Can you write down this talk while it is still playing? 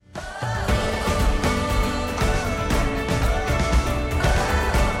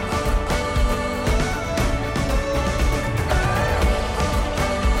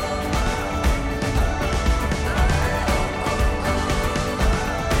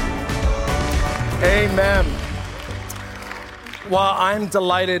Amen. Well, I'm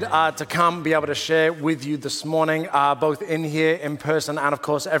delighted to come be able to share with you this morning, both in here, in person, and of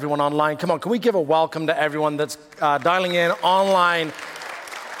course, everyone online. Come on, can we give a welcome to everyone that's dialing in online?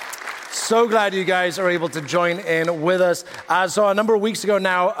 So glad you guys are able to join in with us. So a number of weeks ago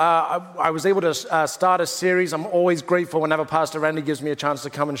now, I was able to start a series. I'm always grateful whenever Pastor Randy gives me a chance to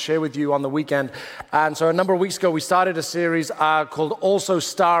come and share with you on the weekend. And so a number of weeks ago, we started a series called Also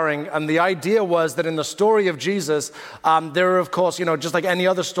Starring. And the idea was that in the story of Jesus, there are, of course, just like any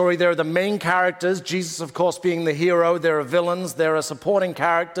other story, there are the main characters, Jesus, of course, being the hero. There are villains. There are supporting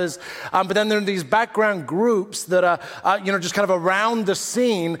characters. But then there are these background groups that are, just kind of around the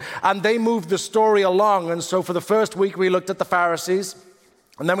scene. And they moved the story along. And so for the first week, we looked at the Pharisees.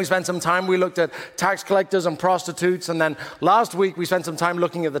 And then we spent some time, we looked at tax collectors and prostitutes. And then last week, we spent some time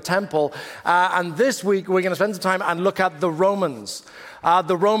looking at the temple. And this week, we're going to spend some time and look at the Romans.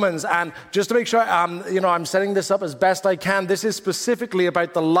 And just to make sure, I'm setting this up as best I can. This is specifically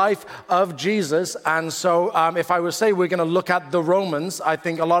about the life of Jesus. And so if I were to say we're going to look at the Romans, I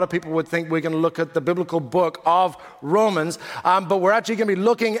think a lot of people would think we're going to look at the biblical book of Romans. But we're actually going to be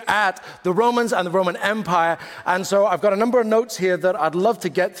looking at the Romans and the Roman Empire. And so I've got a number of notes here that I'd love to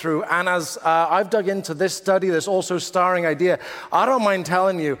get through. And as I've dug into this study, this also starring idea, I don't mind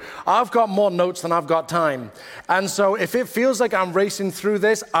telling you, I've got more notes than I've got time. And so if it feels like I'm racing through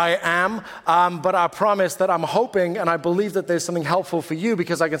this, I am, but I promise that I'm hoping and I believe that there's something helpful for you,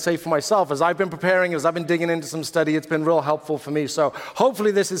 because I can say for myself, as I've been preparing, as I've been digging into some study, it's been real helpful for me. So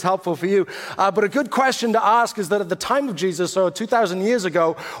hopefully this is helpful for you. But a good question to ask is that at the time of Jesus, so 2,000 years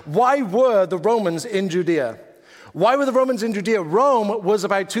ago, why were the Romans in Judea? Why were the Romans in Judea? Rome was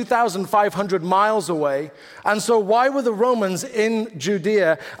about 2,500 miles away. And so why were the Romans in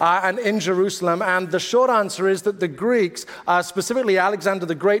Judea and in Jerusalem? And the short answer is that the Greeks, specifically Alexander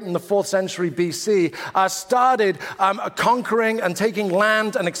the Great in the 4th century BC, started conquering and taking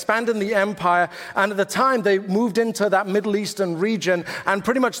land and expanding the empire. And at the time, they moved into that Middle Eastern region. And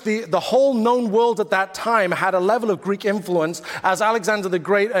pretty much the whole known world at that time had a level of Greek influence, as Alexander the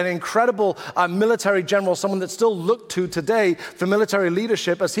Great, an incredible military general, someone that's still looked to today for military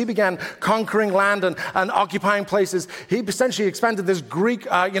leadership, as he began conquering land and occupying places. He essentially expanded this Greek,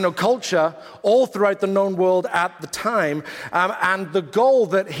 culture all throughout the known world at the time. And the goal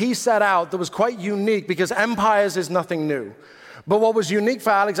that he set out that was quite unique, because empires is nothing new. But what was unique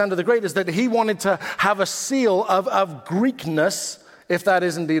for Alexander the Great is that he wanted to have a seal of Greekness, if that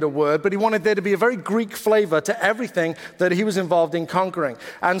is indeed a word, but he wanted there to be a very Greek flavor to everything that he was involved in conquering.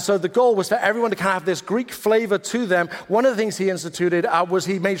 And so the goal was for everyone to kind of have this Greek flavor to them. One of the things he instituted was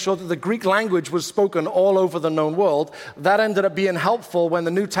he made sure that the Greek language was spoken all over the known world. That ended up being helpful when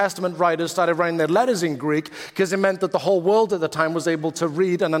the New Testament writers started writing their letters in Greek, because it meant that the whole world at the time was able to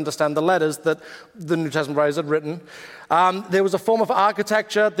read and understand the letters that the New Testament writers had written. There was a form of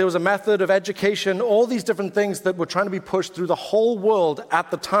architecture, there was a method of education, all these different things that were trying to be pushed through the whole world at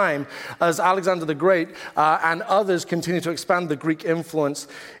the time, as Alexander the Great and others continued to expand the Greek influence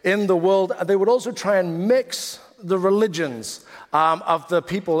in the world. They would also try and mix the religions of the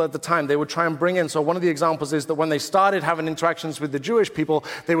people at the time. They would try and bring in, so one of the examples is that when they started having interactions with the Jewish people,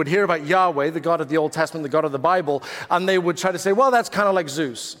 they would hear about Yahweh, the God of the Old Testament, the God of the Bible, and they would try to say, well, that's kind of like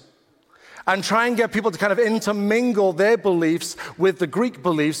Zeus. And try and get people to kind of intermingle their beliefs with the Greek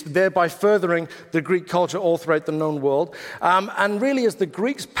beliefs, thereby furthering the Greek culture all throughout the known world. And really, as the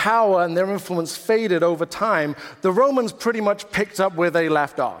Greeks' power and their influence faded over time, the Romans pretty much picked up where they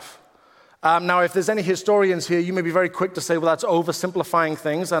left off. Now, if there's any historians here, you may be very quick to say, well, that's oversimplifying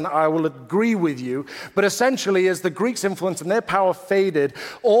things, and I will agree with you. But essentially, as the Greeks' influence and their power faded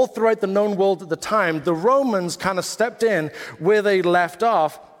all throughout the known world at the time, the Romans kind of stepped in where they left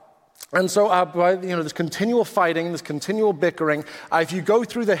off. And so, this continual fighting, this continual bickering, if you go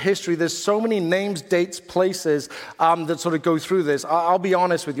through the history, there's so many names, dates, places that sort of go through this. I'll be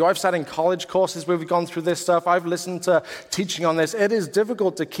honest with you. I've sat in college courses where we've gone through this stuff. I've listened to teaching on this. It is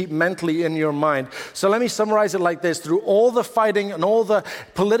difficult to keep mentally in your mind. So let me summarize it like this. Through all the fighting and all the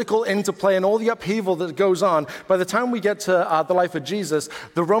political interplay and all the upheaval that goes on, by the time we get to the life of Jesus,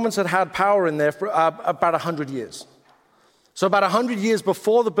 the Romans had power in there for about 100 years. So about 100 years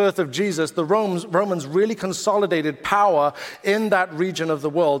before the birth of Jesus, the Romans really consolidated power in that region of the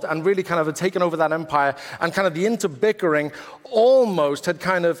world and really kind of had taken over that empire, and kind of the interbickering almost had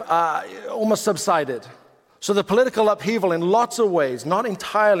kind of almost subsided. So the political upheaval in lots of ways, not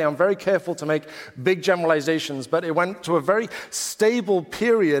entirely, I'm very careful to make big generalizations, but it went to a very stable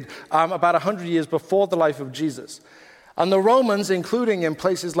period about 100 years before the life of Jesus. And the Romans, including in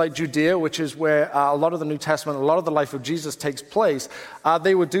places like Judea, which is where a lot of the New Testament, a lot of the life of Jesus takes place,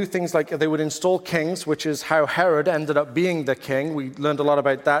 they would do things like they would install kings, which is how Herod ended up being the king. We learned a lot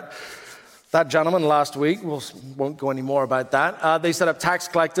about that gentleman last week. We won't go any more about that. They set up tax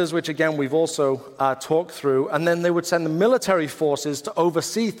collectors, which again we've also talked through. And then they would send the military forces to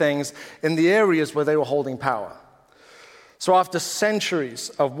oversee things in the areas where they were holding power. So after centuries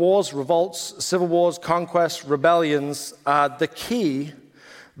of wars, revolts, civil wars, conquests, rebellions, the key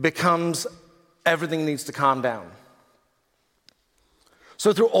becomes everything needs to calm down.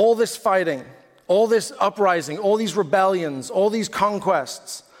 So through all this fighting, all this uprising, all these rebellions, all these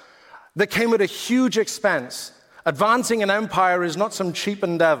conquests, that came at a huge expense. Advancing an empire is not some cheap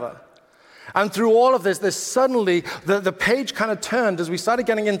endeavor. And through all of this, there's suddenly, the page kind of turned as we started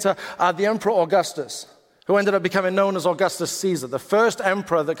getting into the Emperor Augustus, who ended up becoming known as Augustus Caesar, the first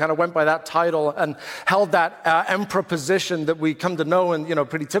emperor that kind of went by that title and held that emperor position that we come to know and,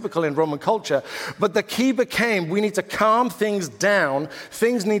 pretty typical in Roman culture. But the key became we need to calm things down.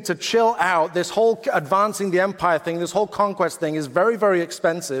 Things need to chill out. This whole advancing the empire thing, this whole conquest thing is very, very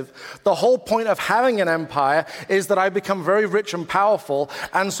expensive. The whole point of having an empire is that I become very rich and powerful.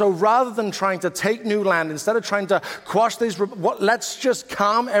 And so rather than trying to take new land, instead of trying to quash these, let's just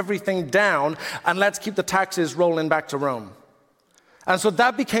calm everything down and let's keep the taxes rolling back to Rome. And so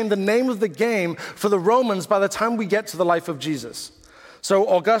that became the name of the game for the Romans by the time we get to the life of Jesus. So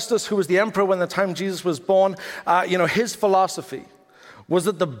Augustus, who was the emperor when the time Jesus was born, his philosophy was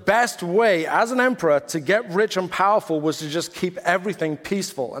that the best way as an emperor to get rich and powerful was to just keep everything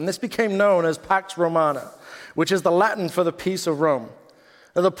peaceful. And this became known as Pax Romana, which is the Latin for the peace of Rome.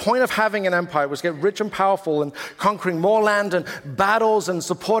 Now, the point of having an empire was to get rich and powerful and conquering more land and battles and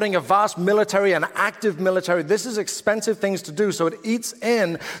supporting a vast military and active military. This is expensive things to do, so it eats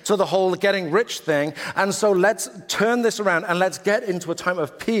in to the whole getting rich thing. And so let's turn this around and let's get into a time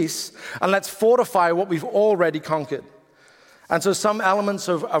of peace and let's fortify what we've already conquered. And so some elements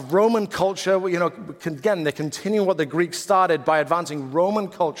of Roman culture, again, they continue what the Greeks started by advancing Roman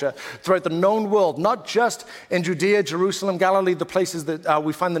culture throughout the known world, not just in Judea, Jerusalem, Galilee, the places that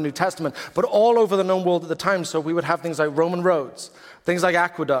we find the New Testament, but all over the known world at the time. So we would have things like Roman roads, things like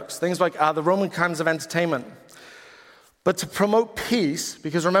aqueducts, things like the Roman kinds of entertainment. But to promote peace,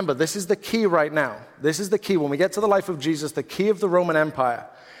 because remember, this is the key right now. This is the key. When we get to the life of Jesus, the key of the Roman Empire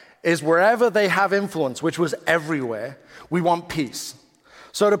is wherever they have influence, which was everywhere, we want peace.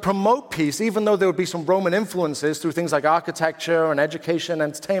 So to promote peace, even though there would be some Roman influences through things like architecture and education,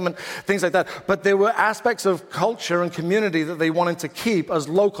 entertainment, things like that, but there were aspects of culture and community that they wanted to keep as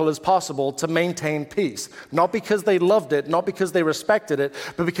local as possible to maintain peace. Not because they loved it, not because they respected it,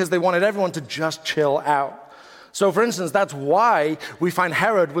 but because they wanted everyone to just chill out. So for instance, that's why we find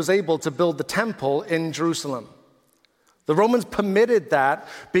Herod was able to build the temple in Jerusalem. The Romans permitted that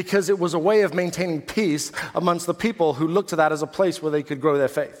because it was a way of maintaining peace amongst the people who looked to that as a place where they could grow their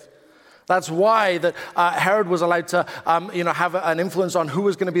faith. That's why that Herod was allowed to have an influence on who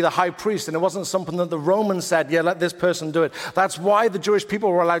was going to be the high priest, and it wasn't something that the Romans said, yeah, let this person do it. That's why the Jewish people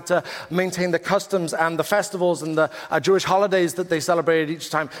were allowed to maintain the customs and the festivals and the Jewish holidays that they celebrated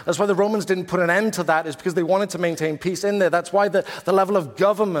each time. That's why the Romans didn't put an end to that, is because they wanted to maintain peace in there. That's why the level of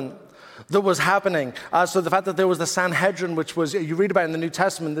government that was happening. So the fact that there was the Sanhedrin, which was, you read about in the New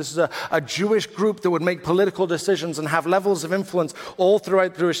Testament, this is a Jewish group that would make political decisions and have levels of influence all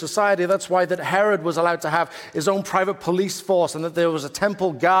throughout Jewish society. That's why that Herod was allowed to have his own private police force, and that there was a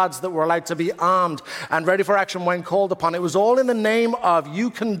temple guards that were allowed to be armed and ready for action when called upon. It was all in the name of,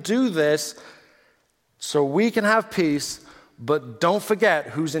 you can do this so we can have peace, but don't forget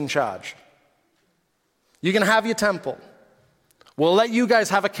who's in charge. You can have your temple. We'll let you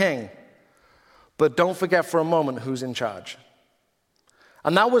guys have a king. But don't forget for a moment who's in charge.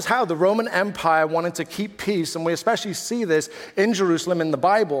 And that was how the Roman Empire wanted to keep peace, and we especially see this in Jerusalem in the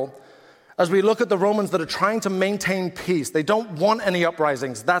Bible as we look at the Romans that are trying to maintain peace. They don't want any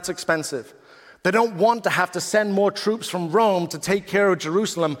uprisings. That's expensive. They don't want to have to send more troops from Rome to take care of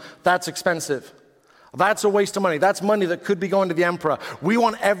Jerusalem. That's expensive. That's a waste of money. That's money that could be going to the emperor. We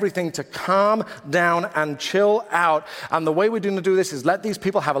want everything to calm down and chill out. And the way we're going to do this is let these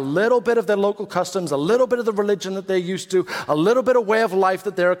people have a little bit of their local customs, a little bit of the religion that they're used to, a little bit of way of life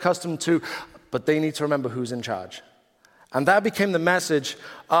that they're accustomed to, but they need to remember who's in charge. And that became the message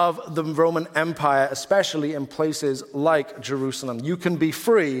of the Roman Empire, especially in places like Jerusalem. You can be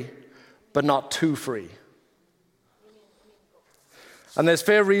free, but not too free. And there's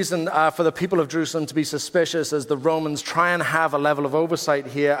fair reason for the people of Jerusalem to be suspicious as the Romans try and have a level of oversight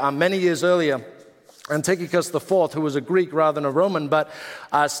here. Many years earlier, Antiochus IV, who was a Greek rather than a Roman, but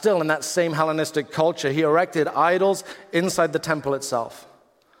still in that same Hellenistic culture, he erected idols inside the temple itself.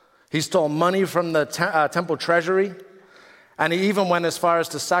 He stole money from the temple treasury, and he even went as far as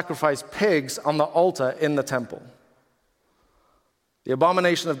to sacrifice pigs on the altar in the temple. The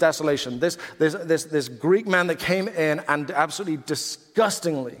abomination of desolation. This Greek man that came in and absolutely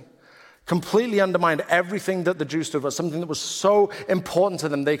disgustingly, completely undermined everything that the Jews stood for, something that was so important to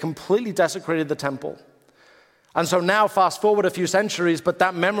them. They completely desecrated the temple. And so now, fast forward a few centuries, but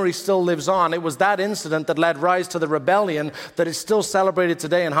that memory still lives on. It was that incident that led rise to the rebellion that is still celebrated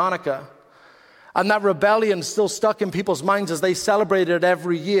today in Hanukkah. And that rebellion still stuck in people's minds as they celebrated it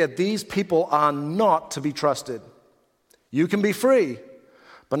every year. These people are not to be trusted. You can be free,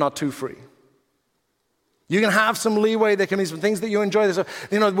 but not too free. You can have some leeway. There can be some things that you enjoy.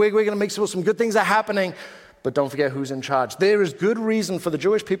 We're going to make sure some good things are happening, but don't forget who's in charge. There is good reason for the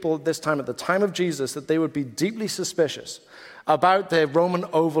Jewish people at this time, at the time of Jesus, that they would be deeply suspicious about their Roman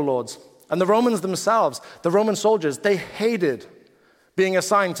overlords. And the Romans themselves, the Roman soldiers, they hated being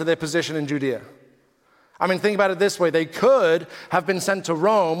assigned to their position in Judea. I mean, think about it this way. They could have been sent to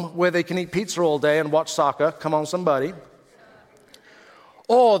Rome, where they can eat pizza all day and watch soccer. Come on, somebody.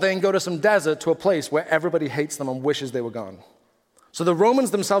 Or they can go to some desert, to a place where everybody hates them and wishes they were gone. So the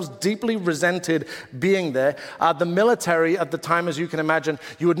Romans themselves deeply resented being there. The military at the time, as you can imagine,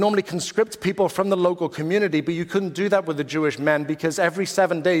 you would normally conscript people from the local community, but you couldn't do that with the Jewish men because every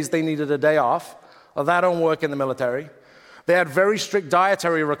 7 days they needed a day off. Well, that don't work in the military. They had very strict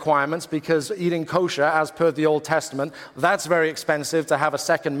dietary requirements because eating kosher, as per the Old Testament, that's very expensive to have a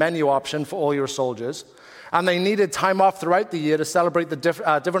second menu option for all your soldiers. And they needed time off throughout the year to celebrate the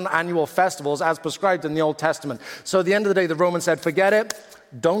different annual festivals as prescribed in the Old Testament. So at the end of the day, the Romans said, forget it,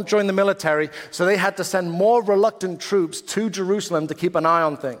 don't join the military. So they had to send more reluctant troops to Jerusalem to keep an eye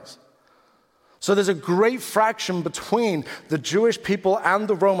on things. So there's a great fraction between the Jewish people and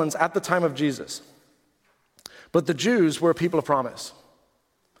the Romans at the time of Jesus. But the Jews were a people of promise.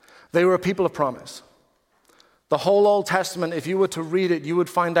 They were a people of promise. The whole Old Testament, if you were to read it, you would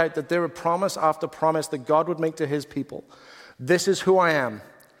find out that there were promise after promise that God would make to his people. This is who I am.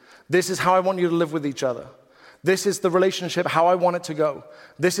 This is how I want you to live with each other. This is the relationship, how I want it to go.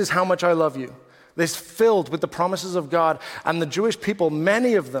 This is how much I love you. This filled with the promises of God. And the Jewish people,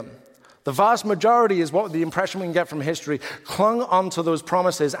 many of them, the vast majority is what the impression we can get from history, clung onto those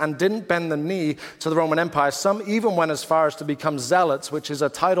promises and didn't bend the knee to the Roman Empire. Some even went as far as to become zealots, which is a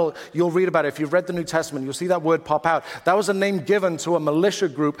title you'll read about. If you've read the New Testament, you'll see that word pop out. That was a name given to a militia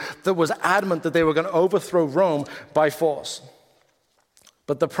group that was adamant that they were going to overthrow Rome by force.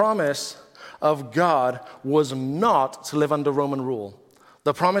 But the promise of God was not to live under Roman rule.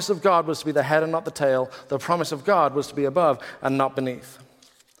 The promise of God was to be the head and not the tail. The promise of God was to be above and not beneath.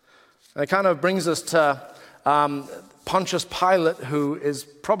 And it kind of brings us to Pontius Pilate, who is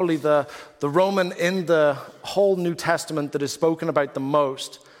probably the Roman in the whole New Testament that is spoken about the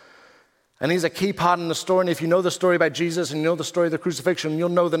most. And he's a key part in the story. And if you know the story about Jesus and you know the story of the crucifixion, you'll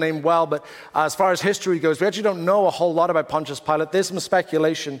know the name well. But as far as history goes, we actually don't know a whole lot about Pontius Pilate. There's some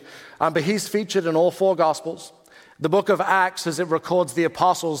speculation, but he's featured in all 4 Gospels. The book of Acts, as it records the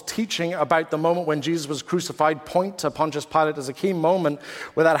apostles teaching about the moment when Jesus was crucified, point to Pontius Pilate as a key moment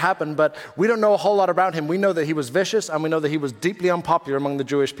where that happened. But we don't know a whole lot about him. We know that he was vicious, and we know that he was deeply unpopular among the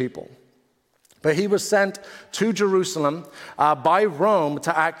Jewish people. But he was sent to Jerusalem by Rome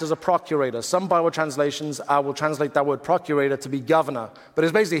to act as a procurator. Some Bible translations will translate that word procurator to be governor. But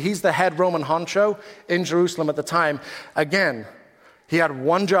it's basically, he's the head Roman honcho in Jerusalem at the time. Again, he had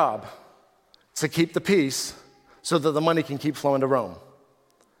one job: to keep the peace so that the money can keep flowing to Rome.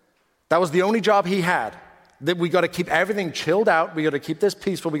 That was the only job he had. That we got to keep everything chilled out. We got to keep this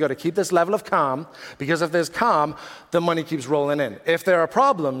peaceful. We got to keep this level of calm, because if there's calm, the money keeps rolling in. If there are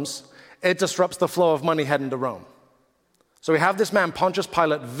problems, it disrupts the flow of money heading to Rome. So we have this man, Pontius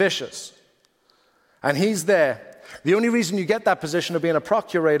Pilate, vicious, and he's there. The only reason you get that position of being a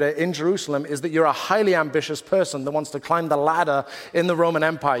procurator in Jerusalem is that you're a highly ambitious person that wants to climb the ladder in the Roman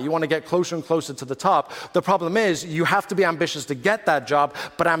Empire. You want to get closer and closer to the top. The problem is you have to be ambitious to get that job,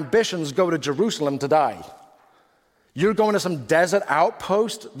 but ambitions go to Jerusalem to die. You're going to some desert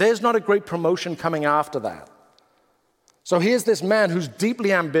outpost. There's not a great promotion coming after that. So here's this man who's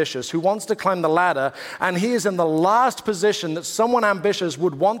deeply ambitious, who wants to climb the ladder, and he is in the last position that someone ambitious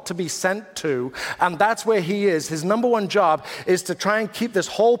would want to be sent to, and that's where he is. His number one job is to try and keep this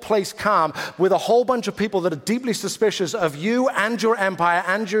whole place calm with a whole bunch of people that are deeply suspicious of you and your empire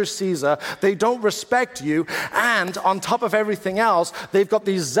and your Caesar. They don't respect you, and on top of everything else, they've got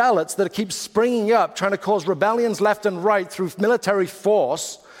these zealots that keep springing up, trying to cause rebellions left and right through military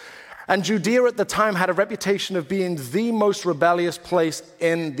force. And Judea at the time had a reputation of being the most rebellious place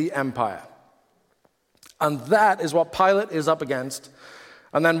in the empire. And that is what Pilate is up against.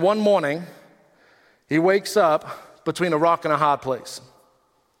 And then one morning, he wakes up between a rock and a hard place.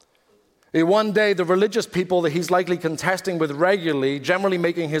 One day, the religious people that he's likely contesting with regularly, generally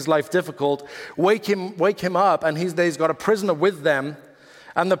making his life difficult, wake him up, and he's got a prisoner with them,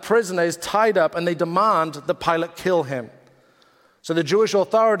 and the prisoner is tied up, and they demand that Pilate kill him. So the Jewish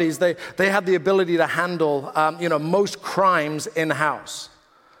authorities, they had the ability to handle, most crimes in-house.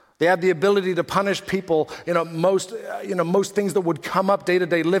 They had the ability to punish people, most things that would come up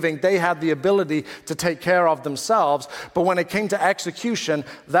day-to-day living, they had the ability to take care of themselves. But when it came to execution,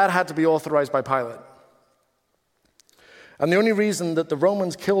 that had to be authorized by Pilate. And the only reason that the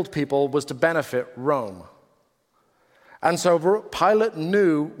Romans killed people was to benefit Rome. And so Pilate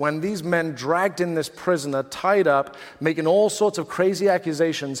knew when these men dragged in this prisoner, tied up, making all sorts of crazy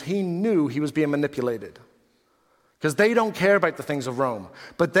accusations, he knew he was being manipulated. Because they don't care about the things of Rome.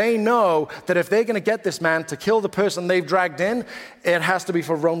 But they know that if they're going to get this man to kill the person they've dragged in, it has to be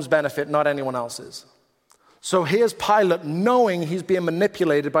for Rome's benefit, not anyone else's. So here's Pilate knowing he's being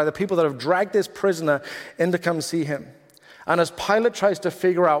manipulated by the people that have dragged this prisoner in to come see him. And as Pilate tries to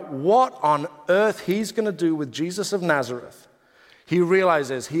figure out what on earth he's going to do with Jesus of Nazareth, he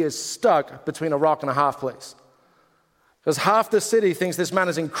realizes he is stuck between a rock and a hard place. Because half the city thinks this man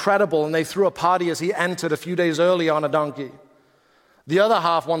is incredible, and they threw a party as he entered a few days earlier on a donkey. The other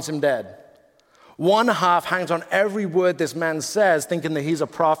half wants him dead. One half hangs on every word this man says, thinking that he's a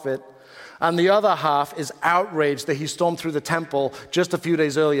prophet. And the other half is outraged that he stormed through the temple just a few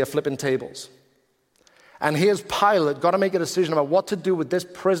days earlier, flipping tables. And here's Pilate, got to make a decision about what to do with this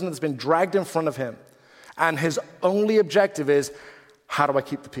prisoner that's been dragged in front of him. And his only objective is, how do I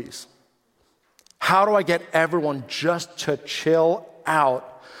keep the peace? How do I get everyone just to chill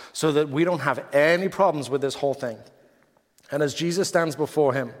out so that we don't have any problems with this whole thing? And as Jesus stands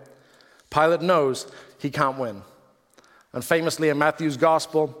before him, Pilate knows he can't win. And famously in Matthew's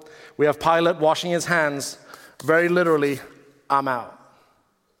gospel, we have Pilate washing his hands, very literally, I'm out.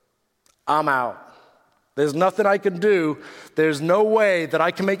 I'm out. There's nothing I can do. There's no way that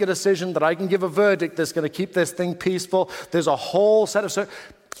I can make a decision, that I can give a verdict that's going to keep this thing peaceful. There's a whole set of...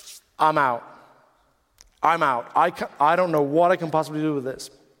 I'm out. I'm out. I don't know what I can possibly do with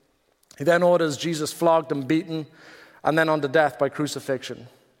this. He then orders Jesus flogged and beaten, and then on to death by crucifixion.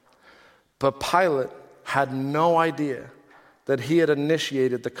 But Pilate had no idea that he had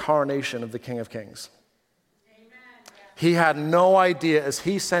initiated the coronation of the King of Kings. He had no idea as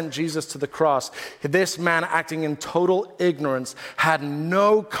he sent Jesus to the cross, this man acting in total ignorance had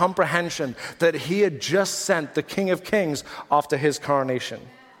no comprehension that he had just sent the King of Kings off to his coronation.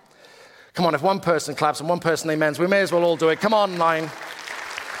 Come on, if one person claps and one person amens, we may as well all do it. Come on, line.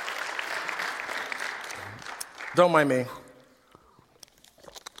 Don't mind me.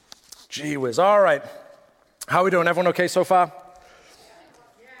 Gee whiz. All right. How are we doing? Everyone okay so far?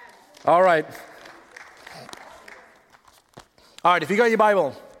 All right. All right, if you got your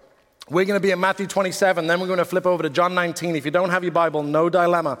Bible, we're going to be in Matthew 27, then we're going to flip over to John 19. If you don't have your Bible, no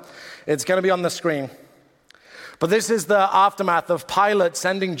dilemma. It's going to be on the screen. But this is the aftermath of Pilate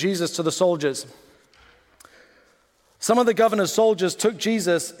sending Jesus to the soldiers. Some of the governor's soldiers took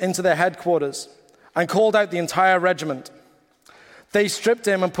Jesus into their headquarters and called out the entire regiment. They stripped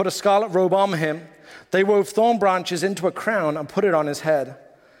him and put a scarlet robe on him. They wove thorn branches into a crown and put it on his head.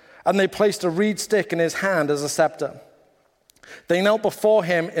 And they placed a reed stick in his hand as a scepter. They knelt before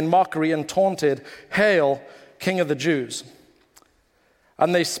him in mockery and taunted, "Hail, King of the Jews."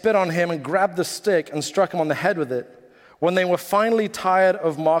 And they spit on him and grabbed the stick and struck him on the head with it when they were finally tired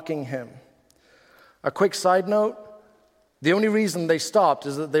of mocking him. A quick side note, the only reason they stopped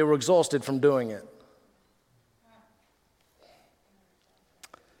is that they were exhausted from doing it.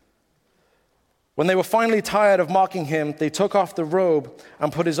 When they were finally tired of mocking him, they took off the robe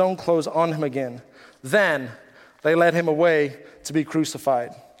and put his own clothes on him again. Then they led him away to be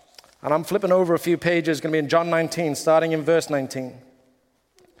crucified. And I'm flipping over a few pages, going to be in John 19, starting in verse 19.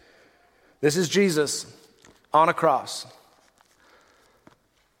 This is Jesus on a cross.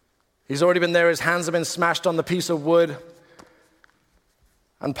 He's already been there. His hands have been smashed on the piece of wood.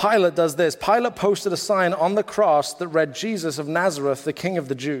 And Pilate does this. Pilate posted a sign on the cross that read, "Jesus of Nazareth, the King of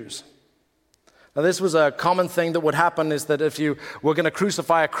the Jews." Now, this was a common thing that would happen, is that if you were going to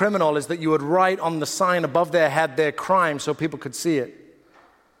crucify a criminal, is that you would write on the sign above their head their crime so people could see it.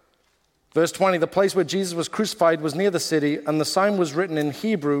 Verse 20, the place where Jesus was crucified was near the city, and the sign was written in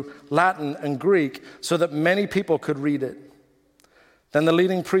Hebrew, Latin, and Greek so that many people could read it. Then the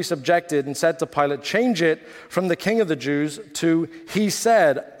leading priests objected and said to Pilate, "Change it from the king of the Jews to, 'He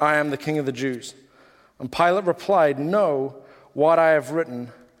said, I am the king of the Jews.'" And Pilate replied, "No, what I have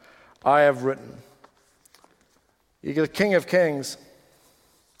written, I have written." The King of Kings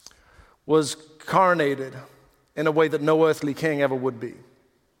was coronated in a way that no earthly king ever would be.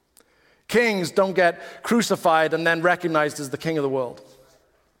 Kings don't get crucified and then recognized as the king of the world.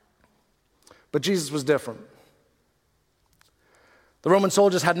 But Jesus was different. The Roman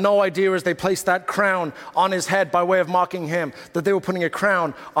soldiers had no idea as they placed that crown on his head by way of mocking him that they were putting a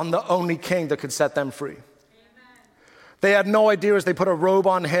crown on the only king that could set them free. Amen. They had no idea as they put a robe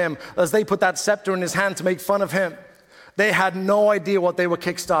on him, as they put that scepter in his hand to make fun of him. They had no idea what they were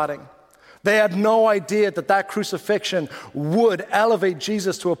kickstarting. They had no idea that that crucifixion would elevate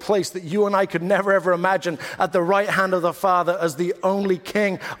Jesus to a place that you and I could never ever imagine, at the right hand of the Father as the only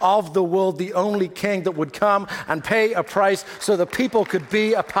king of the world, the only king that would come and pay a price so that people could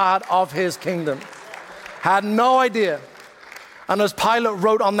be a part of his kingdom. Had no idea. And as Pilate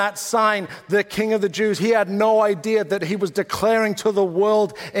wrote on that sign, "the King of the Jews," he had no idea that he was declaring to the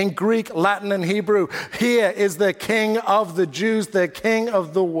world in Greek, Latin, and Hebrew, "Here is the King of the Jews, the King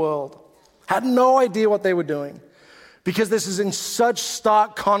of the world." Had no idea what they were doing, because this is in such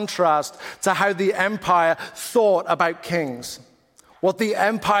stark contrast to how the empire thought about kings, what the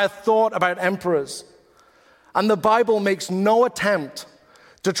empire thought about emperors. And the Bible makes no attempt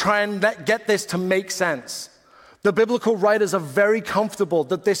to try and get this to make sense. The biblical writers are very comfortable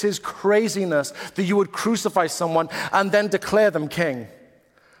that this is craziness, that you would crucify someone and then declare them king.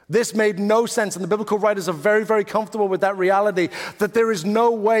 This made no sense, and the biblical writers are very, very comfortable with that reality, that there is no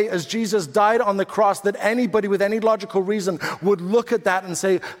way, as Jesus died on the cross, that anybody with any logical reason would look at that and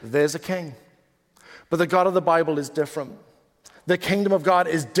say, "There's a king." But the God of the Bible is different. The kingdom of God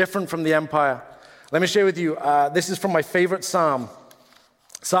is different from the empire. Let me share with you, this is from my favorite psalm,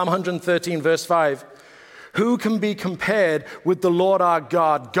 Psalm 113, verse 5. "Who can be compared with the Lord our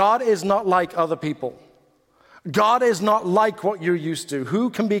God? God is not like other people. God is not like what you're used to.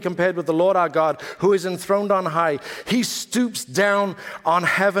 Who can be compared with the Lord our God, who is enthroned on high? He stoops down on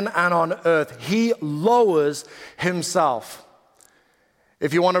heaven and on earth. He lowers himself."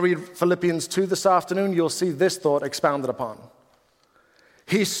 If you want to read Philippians 2 this afternoon, you'll see this thought expounded upon.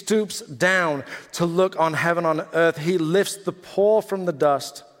 He stoops down to look on heaven and on earth. He lifts the poor from the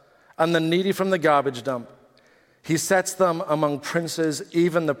dust and the needy from the garbage dump. He sets them among princes,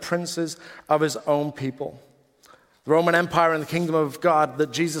 even the princes of his own people. The Roman Empire and the kingdom of God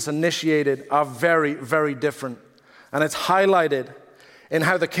that Jesus initiated are very, very different. And it's highlighted in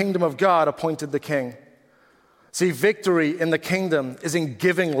how the kingdom of God appointed the king. See, victory in the kingdom is in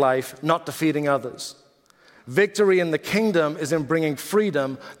giving life, not defeating others. Victory in the kingdom is in bringing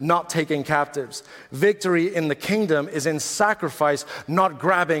freedom, not taking captives. Victory in the kingdom is in sacrifice, not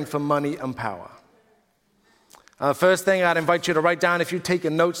grabbing for money and power. First thing I'd invite you to write down, if you're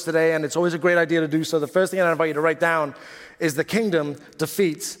taking notes today, and it's always a great idea to do so, the first thing I'd invite you to write down is the kingdom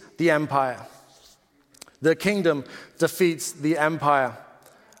defeats the empire. The kingdom defeats the empire.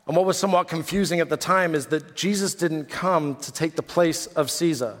 And what was somewhat confusing at the time is that Jesus didn't come to take the place of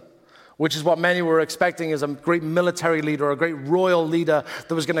Caesar, which is what many were expecting as a great military leader, or a great royal leader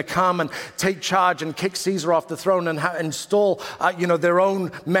that was going to come and take charge and kick Caesar off the throne and install their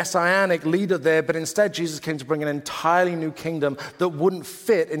own messianic leader there. But instead, Jesus came to bring an entirely new kingdom that wouldn't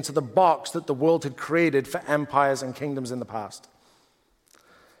fit into the box that the world had created for empires and kingdoms in the past.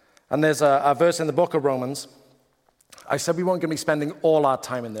 And there's a verse in the book of Romans. I said we weren't going to be spending all our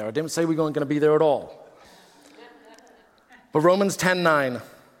time in there. I didn't say we weren't going to be there at all. But Romans 10:9.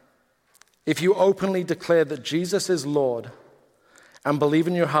 "If you openly declare that Jesus is Lord and believe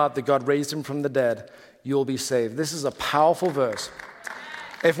in your heart that God raised him from the dead, you'll be saved." This is a powerful verse.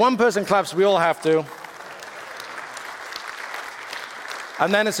 If one person claps, we all have to.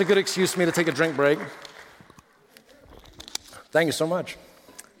 And then it's a good excuse for me to take a drink break. Thank you so much.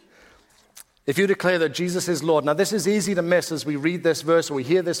 If you declare that Jesus is Lord. Now, this is easy to miss as we read this verse or we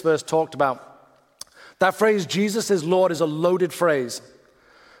hear this verse talked about. That phrase, "Jesus is Lord," is a loaded phrase.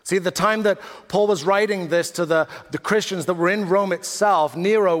 See, at the time that Paul was writing this to the Christians that were in Rome itself,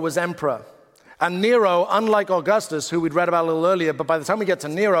 Nero was emperor. And Nero, unlike Augustus, who we'd read about a little earlier, but by the time we get to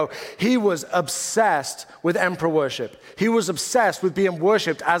Nero, he was obsessed with emperor worship. He was obsessed with being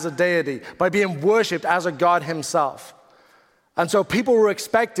worshipped as a deity, by being worshipped as a god himself. And so people were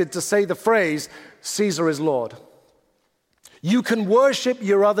expected to say the phrase, "Caesar is Lord." You can worship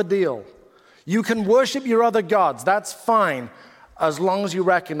your other deal. You can worship your other gods. That's fine, as long as you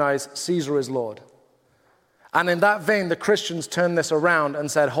recognize Caesar is Lord. And in that vein, the Christians turned this around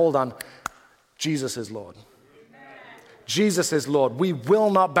and said, hold on, Jesus is Lord. Jesus is Lord. We will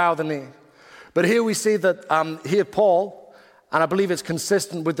not bow the knee. But here we see that here Paul, and I believe it's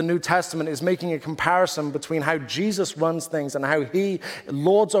consistent with the New Testament, is making a comparison between how Jesus runs things and how he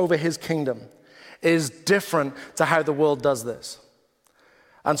lords over his kingdom is different to how the world does this.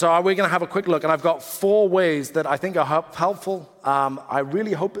 And so we're going to have a quick look, and I've got 4 ways that I think are helpful. I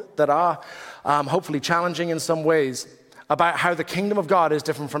really hope that are hopefully challenging in some ways about how the kingdom of God is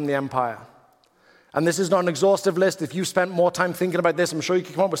different from the empire. And this is not an exhaustive list. If you spent more time thinking about this, I'm sure you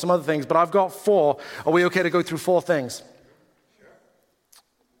could come up with some other things, but I've got 4. Are we okay to go through 4 things?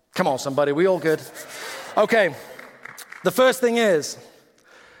 Come on, somebody. We all good? Okay. The first thing is,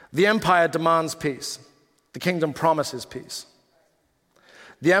 the empire demands peace. The kingdom promises peace.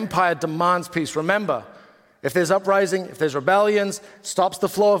 The empire demands peace. Remember, if there's uprising, if there's rebellions, stops the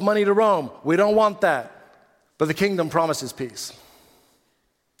flow of money to Rome. We don't want that. But the kingdom promises peace.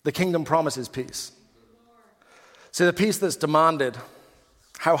 The kingdom promises peace. See, the peace that's demanded,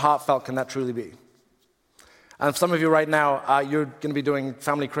 how heartfelt can that truly be? And some of you right now, you're going to be doing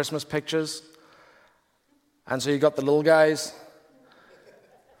family Christmas pictures. And so you got the little guys.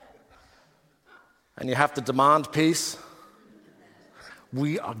 And you have to demand peace.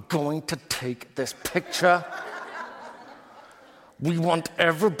 We are going to take this picture. We want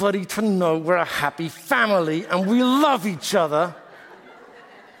everybody to know we're a happy family and we love each other.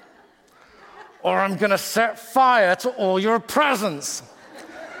 Or I'm going to set fire to all your presents.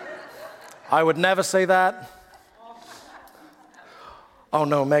 I would never say that. Oh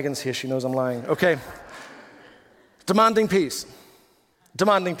no, Megan's here. She knows I'm lying. Okay. Demanding peace.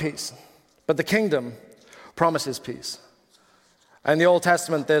 Demanding peace. But the kingdom promises peace. In the Old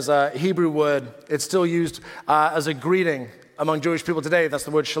Testament, there's a Hebrew word. It's still used as a greeting among Jewish people today. That's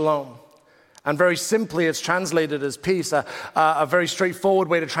the word shalom. And very simply, it's translated as peace. A very straightforward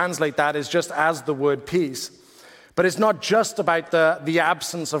way to translate that is just as the word peace. But it's not just about the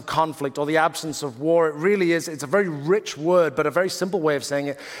absence of conflict or the absence of war. It really is. It's a very rich word, but a very simple way of saying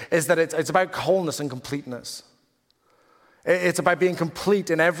it is that it's about wholeness and completeness. It's about being complete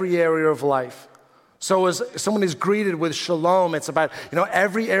in every area of life. So as someone is greeted with shalom, it's about,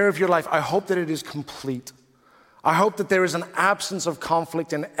 every area of your life, I hope that it is complete. I hope that there is an absence of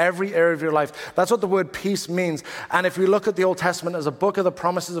conflict in every area of your life. That's what the word peace means. And if we look at the Old Testament as a book of the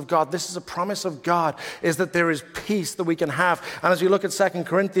promises of God, this is a promise of God, is that there is peace that we can have. And as we look at 2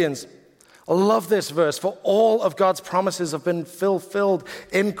 Corinthians, I love this verse. For all of God's promises have been fulfilled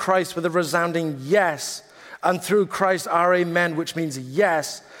in Christ with a resounding yes. And through Christ our amen, which means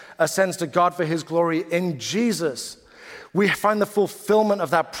yes, ascends to God for his glory in Jesus. We find the fulfillment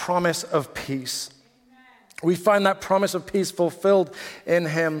of that promise of peace. We find that promise of peace fulfilled in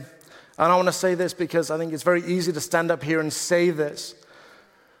him. And I want to say this because I think it's very easy to stand up here and say this.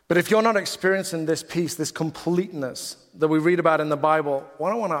 But if you're not experiencing this peace, this completeness that we read about in the Bible,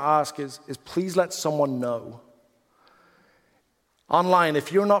 what I want to ask is please let someone know. Online,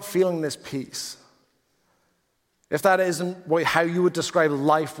 if you're not feeling this peace, if that isn't how you would describe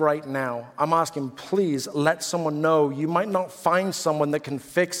life right now, I'm asking, please let someone know. You might not find someone that can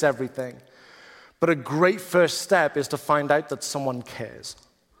fix everything. But a great first step is to find out that someone cares.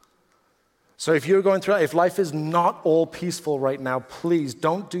 So if you're going through, if life is not all peaceful right now, please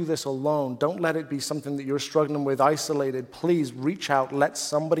don't do this alone. Don't let it be something that you're struggling with isolated. Please reach out, let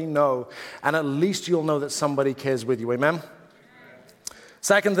somebody know, and at least you'll know that somebody cares with you. Amen?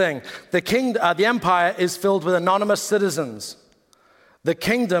 Second thing, the empire is filled with anonymous citizens. The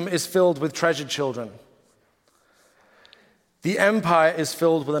kingdom is filled with treasured children. The empire is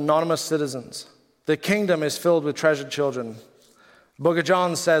filled with anonymous citizens. The kingdom is filled with treasured children. The book of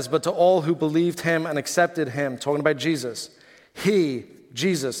John says, but to all who believed him and accepted him, talking about Jesus, he,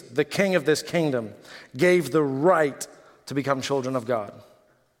 Jesus, the king of this kingdom, gave the right to become children of God.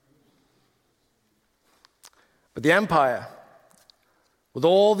 But the empire, with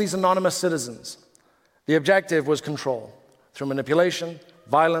all these anonymous citizens, the objective was control through manipulation,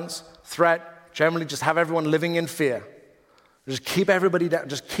 violence, threat, generally just have everyone living in fear. Just keep everybody down,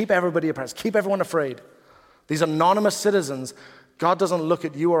 just keep everybody oppressed, keep everyone afraid. These anonymous citizens, God doesn't look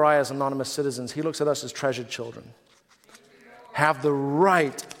at you or I as anonymous citizens. He looks at us as treasured children. Have the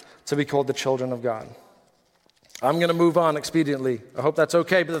right to be called the children of God. I'm going to move on expediently. I hope that's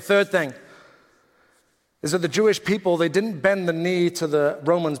okay. But the third thing is that the Jewish people, they didn't bend the knee to the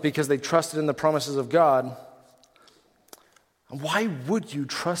Romans because they trusted in the promises of God. And why would you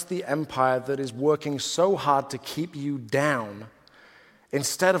trust the empire that is working so hard to keep you down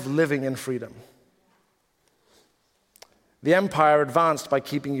instead of living in freedom? The empire advanced by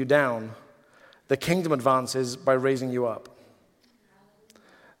keeping you down. The kingdom advances by raising you up.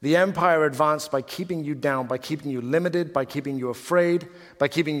 The empire advanced by keeping you down, by keeping you limited, by keeping you afraid, by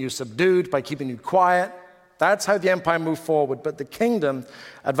keeping you subdued, by keeping you quiet. That's how the empire moved forward. But the kingdom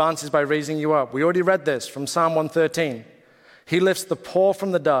advances by raising you up. We already read this from Psalm 113. He lifts the poor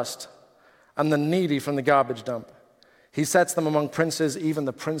from the dust and the needy from the garbage dump. He sets them among princes, even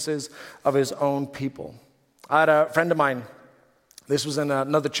the princes of his own people. I had a friend of mine. This was in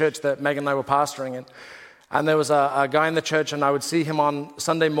another church that Megan and I were pastoring in. And there was a guy in the church, and I would see him on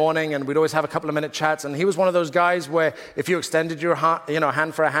Sunday morning, and we'd always have a couple of minute chats. And he was one of those guys where if you extended your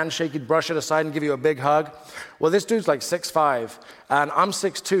hand for a handshake, he'd brush it aside and give you a big hug. Well, this dude's like 6'5", and I'm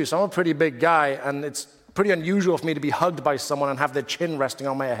 6'2", so I'm a pretty big guy, and it's pretty unusual for me to be hugged by someone and have their chin resting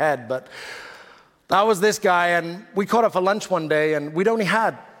on my head. But that was this guy, and we caught up for lunch one day, and we'd only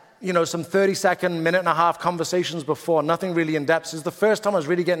had some 30-second, minute-and-a-half conversations before, nothing really in-depth. This is the first time I was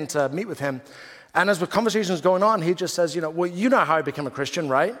really getting to meet with him. And as the conversation was going on, he just says, well, you know how I became a Christian,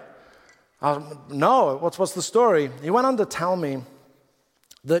 right? No, what's the story? He went on to tell me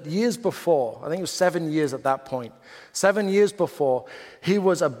that years before, I think it was 7 years at that point, 7 years before, he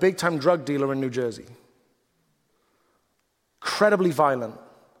was a big-time drug dealer in New Jersey. Incredibly violent.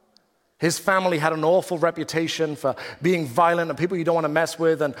 His family had an awful reputation for being violent and people you don't want to mess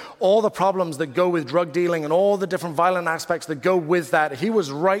with, and all the problems that go with drug dealing and all the different violent aspects that go with that. He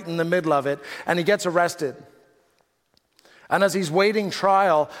was right in the middle of it, and he gets arrested. And as he's waiting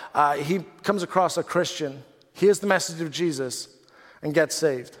trial, he comes across a Christian, hears the message of Jesus, and gets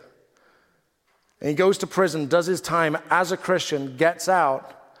saved. And he goes to prison, does his time as a Christian, gets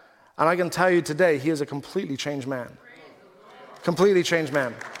out, and I can tell you today, he is a completely changed man. Completely changed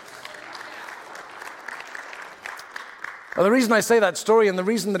man. Well, the reason I say that story and the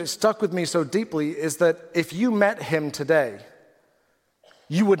reason that it stuck with me so deeply is that if you met him today,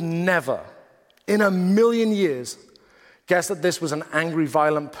 you would never, in a million years, guess that this was an angry,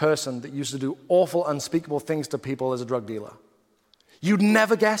 violent person that used to do awful, unspeakable things to people as a drug dealer. You'd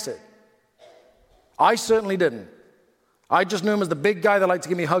never guess it. I certainly didn't. I just knew him as the big guy that liked to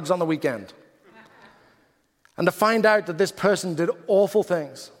give me hugs on the weekend. And to find out that this person did awful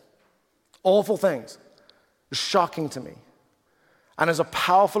things, is shocking to me, and is a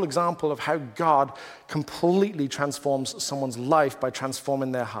powerful example of how God completely transforms someone's life by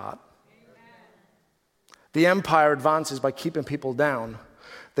transforming their heart. The empire advances by keeping people down.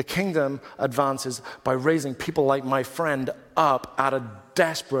 The kingdom advances by raising people like my friend up out of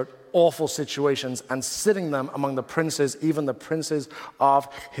desperate, awful situations and sitting them among the princes, even the princes of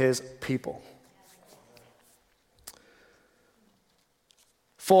his people.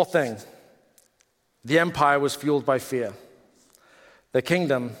 Fourth thing. The empire was fueled by fear. The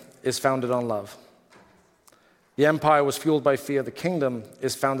kingdom is founded on love. The empire was fueled by fear. The kingdom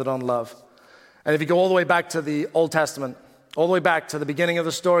is founded on love. And if you go all the way back to the Old Testament, all the way back to the beginning of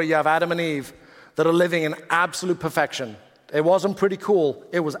the story, you have Adam and Eve that are living in absolute perfection. It wasn't pretty cool.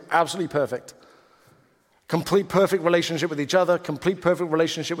 It was absolutely perfect. Complete perfect relationship with each other, complete perfect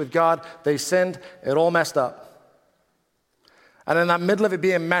relationship with God. They sinned. It all messed up. And in that middle of it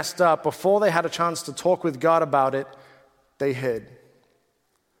being messed up, before they had a chance to talk with God about it, they hid.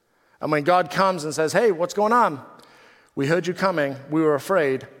 And when God comes and says, hey, what's going on? We heard you coming. We were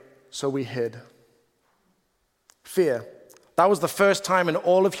afraid, so we hid. Fear. That was the first time in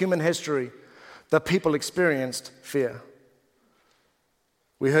all of human history that people experienced fear.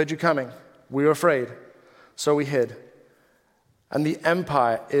 We heard you coming. We were afraid, so we hid. And the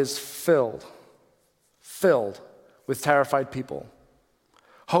empire is filled with terrified people,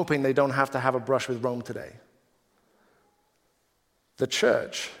 hoping they don't have to have a brush with Rome today. The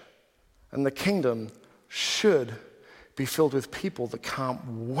church and the kingdom should be filled with people that can't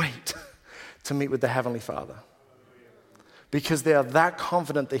wait to meet with the Heavenly Father, because they are that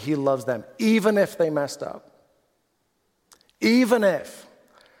confident that He loves them, even if they messed up, even if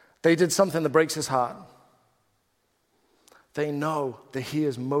they did something that breaks His heart. They know that He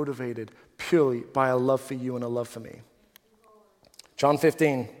is motivated purely by a love for you and a love for me. John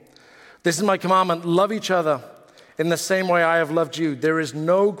 15, this is my commandment, love each other in the same way I have loved you. There is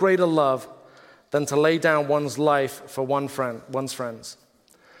no greater love than to lay down one's life for one's friends.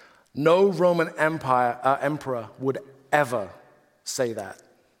 No Roman emperor would ever say that.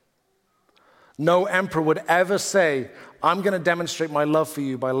 No emperor would ever say, I'm going to demonstrate my love for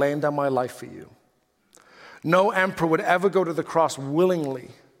you by laying down my life for you. No emperor would ever go to the cross willingly,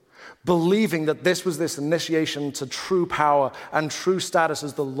 believing that this was this initiation to true power and true status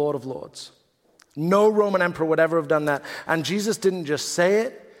as the Lord of Lords. No Roman emperor would ever have done that. And Jesus didn't just say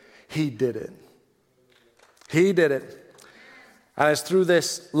it, He did it. He did it. And it's through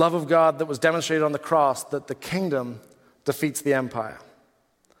this love of God that was demonstrated on the cross that the kingdom defeats the empire.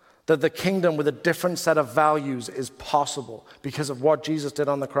 that the kingdom with a different set of values is possible because of what Jesus did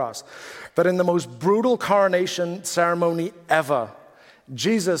on the cross. But in the most brutal coronation ceremony ever,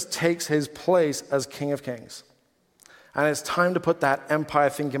 Jesus takes his place as King of Kings. And it's time to put that empire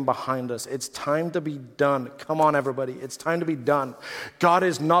thinking behind us. It's time to be done. Come on, everybody. It's time to be done. God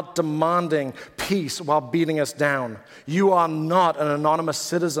is not demanding peace while beating us down. You are not an anonymous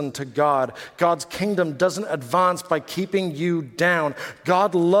citizen to God. God's kingdom doesn't advance by keeping you down.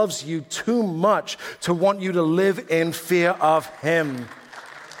 God loves you too much to want you to live in fear of him.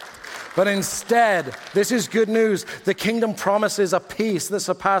 But instead, this is good news. The kingdom promises a peace that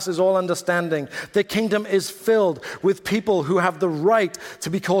surpasses all understanding. The kingdom is filled with people who have the right to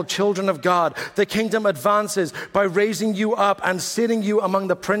be called children of God. The kingdom advances by raising you up and sitting you among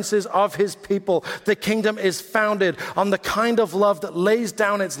the princes of his people. The kingdom is founded on the kind of love that lays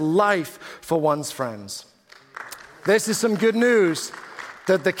down its life for one's friends. This is some good news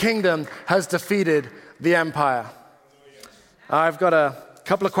that the kingdom has defeated the empire. I've got a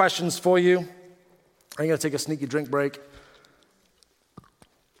couple of questions for you. I'm going to take a sneaky drink break.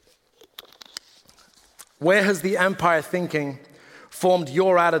 Where has the empire thinking formed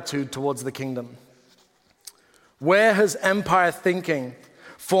your attitude towards the kingdom? Where has empire thinking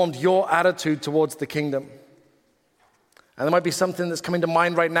formed your attitude towards the kingdom? And there might be something that's coming to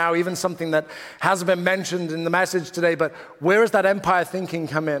mind right now, even something that hasn't been mentioned in the message today, but where has that empire thinking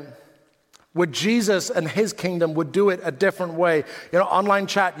come in? Where Jesus and his kingdom would do it a different way. You know, online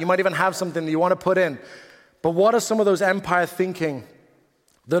chat, you might even have something that you want to put in. But what are some of those empire thinking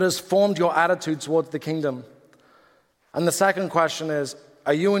that has formed your attitude towards the kingdom? And the second question is,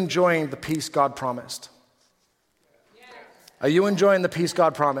 are you enjoying the peace God promised? Yes. Are you enjoying the peace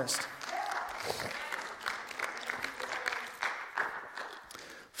God promised?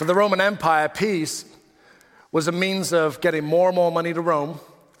 For the Roman Empire, peace was a means of getting more and more money to Rome.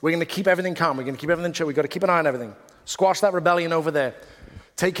 We're going to keep everything calm. We're going to keep everything chill. We've got to keep an eye on everything. Squash that rebellion over there.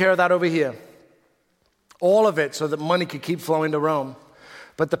 Take care of that over here. All of it so that money could keep flowing to Rome.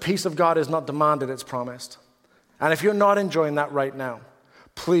 But the peace of God is not demanded, it's promised. And if you're not enjoying that right now,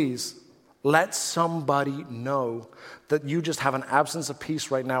 please let somebody know that you just have an absence of peace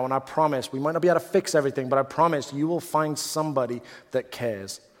right now. And I promise, we might not be able to fix everything, but I promise you will find somebody that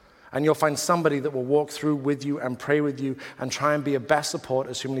cares. And you'll find somebody that will walk through with you and pray with you and try and be a best support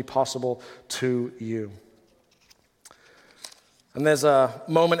as humanly possible to you. And there's a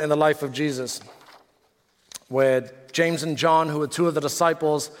moment in the life of Jesus where James and John, who were two of the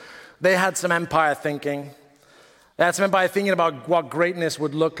disciples, they had some empire thinking. They had some empire thinking about what greatness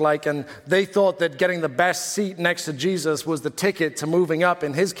would look like, and they thought that getting the best seat next to Jesus was the ticket to moving up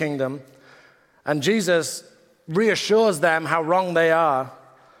in his kingdom. And Jesus reassures them how wrong they are.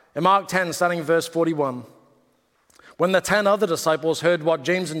 In Mark 10, starting in verse 41, when the 10 other disciples heard what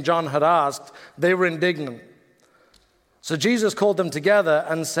James and John had asked, they were indignant. So Jesus called them together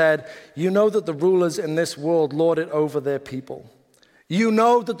and said, "You know that the rulers in this world lord it over their people. You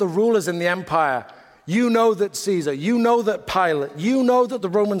know that the rulers in the empire, you know that Caesar, you know that Pilate, you know that the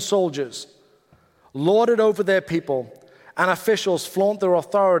Roman soldiers lord it over their people, and officials flaunt their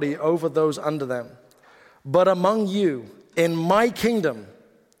authority over those under them. But among you, in my kingdom,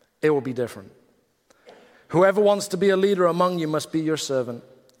 it will be different. Whoever wants to be a leader among you must be your servant,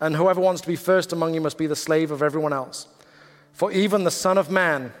 and whoever wants to be first among you must be the slave of everyone else. For even the Son of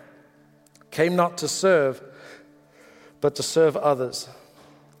Man came not to serve, but to serve others,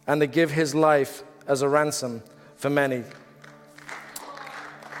 and to give his life as a ransom for many."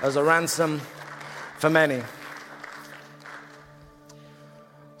 As a ransom for many.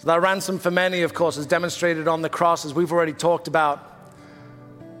 So that ransom for many, of course, is demonstrated on the cross, as we've already talked about.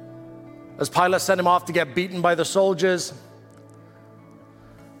 As Pilate sent him off to get beaten by the soldiers,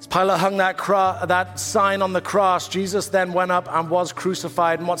 as Pilate hung that sign on the cross, Jesus then went up and was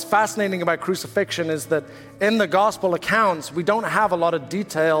crucified. And what's fascinating about crucifixion is that in the gospel accounts, we don't have a lot of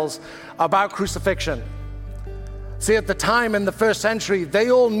details about crucifixion. See, at the time in the first century, they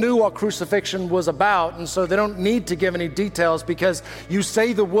all knew what crucifixion was about, and so they don't need to give any details because you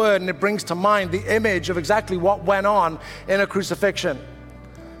say the word and it brings to mind the image of exactly what went on in a crucifixion.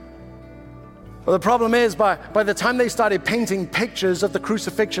 Well, the problem is, by the time they started painting pictures of the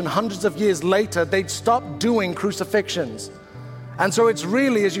crucifixion hundreds of years later, they'd stopped doing crucifixions. And so it's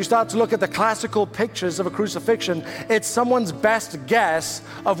really, as you start to look at the classical pictures of a crucifixion, it's someone's best guess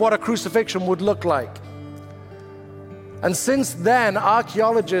of what a crucifixion would look like. And since then,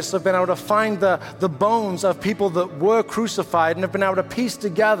 archaeologists have been able to find the bones of people that were crucified and have been able to piece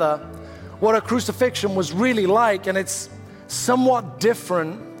together what a crucifixion was really like, and it's somewhat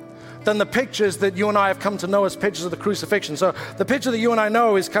different than the pictures that you and I have come to know as pictures of the crucifixion. So the picture that you and I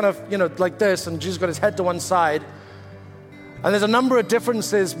know is kind of, like this, and Jesus got his head to one side. And there's a number of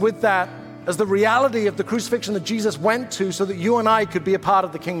differences with that as the reality of the crucifixion that Jesus went to so that you and I could be a part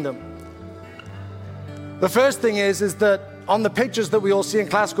of the kingdom. The first thing is that on the pictures that we all see in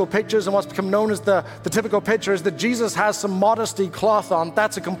classical pictures and what's become known as the typical picture is that Jesus has some modesty cloth on.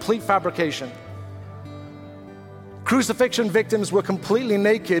 That's a complete fabrication. Crucifixion victims were completely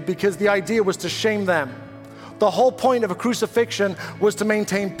naked because the idea was to shame them. The whole point of a crucifixion was to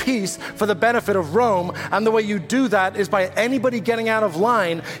maintain peace for the benefit of Rome. And the way you do that is by anybody getting out of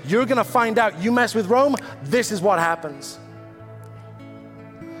line. You're going to find out you mess with Rome, this is what happens.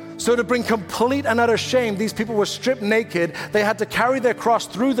 So to bring complete and utter shame, these people were stripped naked. They had to carry their cross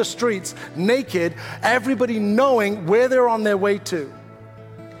through the streets naked, everybody knowing where they're on their way to.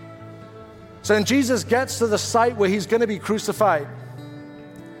 So then Jesus gets to the site where he's going to be crucified.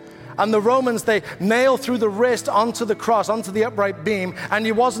 And the Romans, they nail through the wrist onto the cross, onto the upright beam. And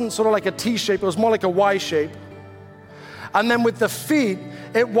it wasn't sort of like a T shape, it was more like a Y shape. And then with the feet,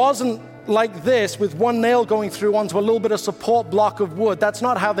 it wasn't like this with one nail going through onto a little bit of support block of wood. That's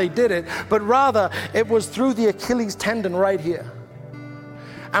not how they did it, but rather it was through the Achilles tendon right here.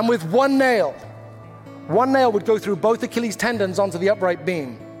 And with one nail would go through both Achilles tendons onto the upright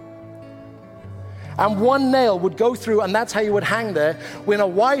beam. And one nail would go through, and that's how you would hang there, in a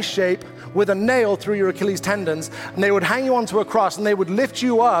Y shape with a nail through your Achilles tendons. And they would hang you onto a cross, and they would lift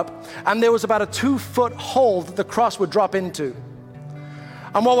you up, and there was about a 2-foot hole that the cross would drop into.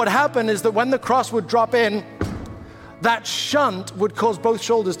 And what would happen is that when the cross would drop in, that shunt would cause both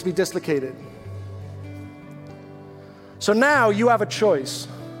shoulders to be dislocated. So now you have a choice.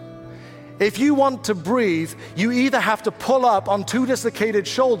 If you want to breathe, you either have to pull up on 2 dislocated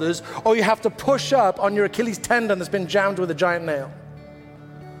shoulders or you have to push up on your Achilles tendon that's been jammed with a giant nail.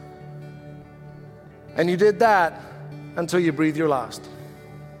 And you did that until you breathed your last.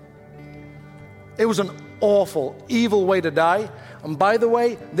 It was an awful, evil way to die. And by the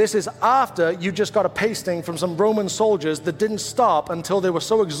way, this is after you just got a pasting from some Roman soldiers that didn't stop until they were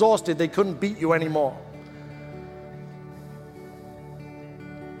so exhausted they couldn't beat you anymore.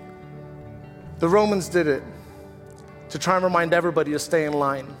 The Romans did it to try and remind everybody to stay in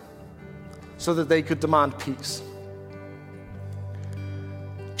line so that they could demand peace.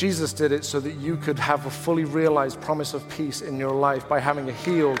 Jesus did it so that you could have a fully realized promise of peace in your life by having a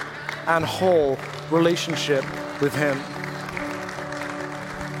healed and whole relationship with him.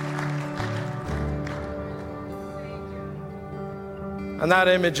 And that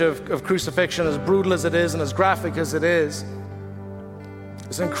image of crucifixion, as brutal as it is and as graphic as it is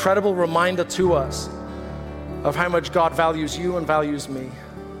an incredible reminder to us of how much God values you and values me.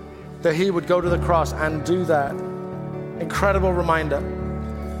 That he would go to the cross and do that. Incredible reminder.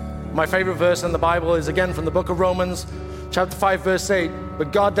 My favorite verse in the Bible is again from the book of Romans, chapter 5, verse 8.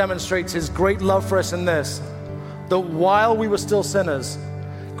 But God demonstrates his great love for us in this, that while we were still sinners,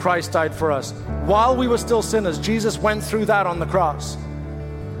 Christ died for us. While we were still sinners, Jesus went through that on the cross.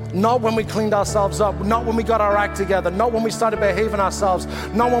 Not when we cleaned ourselves up, not when we got our act together, not when we started behaving ourselves,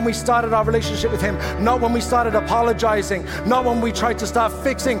 not when we started our relationship with him, not when we started apologizing, not when we tried to start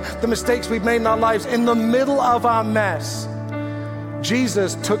fixing the mistakes we've made in our lives. In the middle of our mess,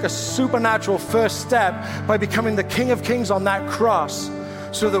 Jesus took a supernatural first step by becoming the King of Kings on that cross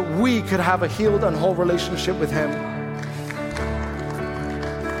so that we could have a healed and whole relationship with him.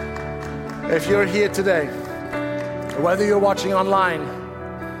 If you're here today, whether you're watching online,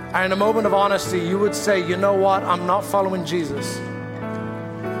 and in a moment of honesty, you would say, you know what, I'm not following Jesus.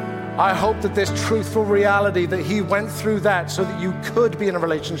 I hope that this truthful reality that he went through that so that you could be in a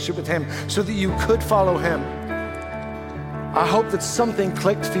relationship with him, so that you could follow him. I hope that something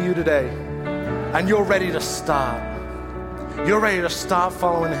clicked for you today and you're ready to start. You're ready to start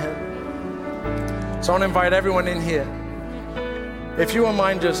following him. So I want to invite everyone in here. If you wouldn't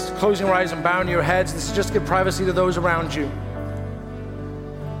mind just closing your eyes and bowing your heads, this is just to give privacy to those around you.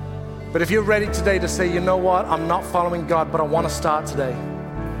 But if you're ready today to say, you know what, I'm not following God, but I want to start today.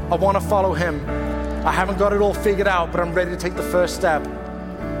 I want to follow him. I haven't got it all figured out, but I'm ready to take the first step.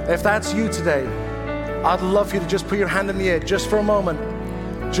 If that's you today, I'd love for you to just put your hand in the air just for a moment,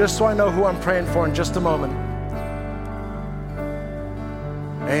 just so I know who I'm praying for in just a moment.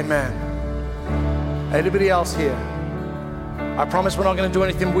 Amen. Anybody else here? I promise we're not going to do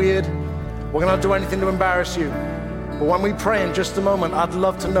anything weird. We're going to do anything to embarrass you. But when we pray in just a moment, I'd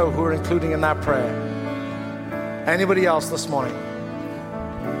love to know who we're including in that prayer. Anybody else this morning?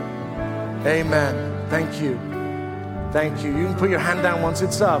 Amen. Thank you. Thank you. You can put your hand down once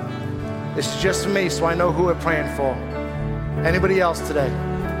it's up. This is just for me, so I know who we're praying for. Anybody else today?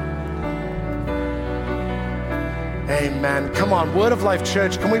 Amen. Come on, Word of Life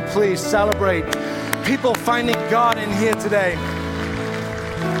Church, can we please celebrate people finding God in here today?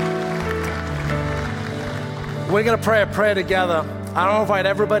 We're going to pray a prayer together. I don't invite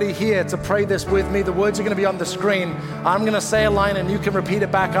everybody here to pray this with me. The words are going to be on the screen. I'm going to say a line and you can repeat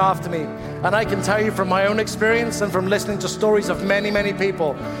it back after me. And I can tell you from my own experience and from listening to stories of many, many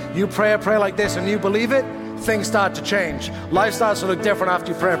people, you pray a prayer like this and you believe it, things start to change. Life starts to look different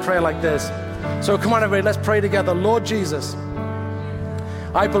after you pray a prayer like this. So come on, everybody, let's pray together. Lord Jesus,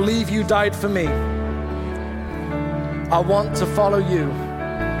 I believe you died for me. I want to follow you.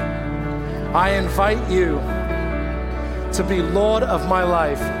 I invite you to be Lord of my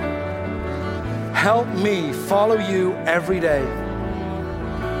life. Help me follow you every day.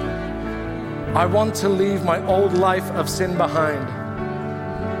 I want to leave my old life of sin behind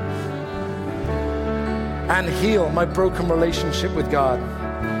and heal my broken relationship with God.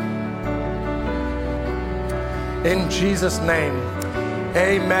 In Jesus' name,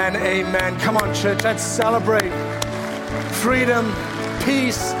 amen, amen. Come on, church, let's celebrate freedom,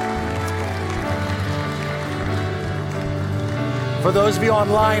 peace. For those of you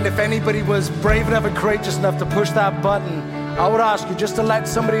online, if anybody was brave enough and courageous enough to push that button, I would ask you just to let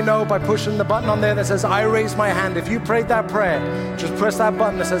somebody know by pushing the button on there that says, I raise my hand. If you prayed that prayer, just press that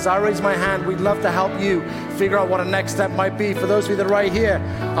button that says, I raise my hand. We'd love to help you figure out what a next step might be. For those of you that are right here,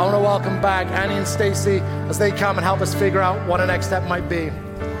 I want to welcome back Annie and Stacy as they come and help us figure out what a next step might be.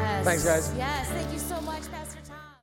 Yes. Thanks, guys. Yes.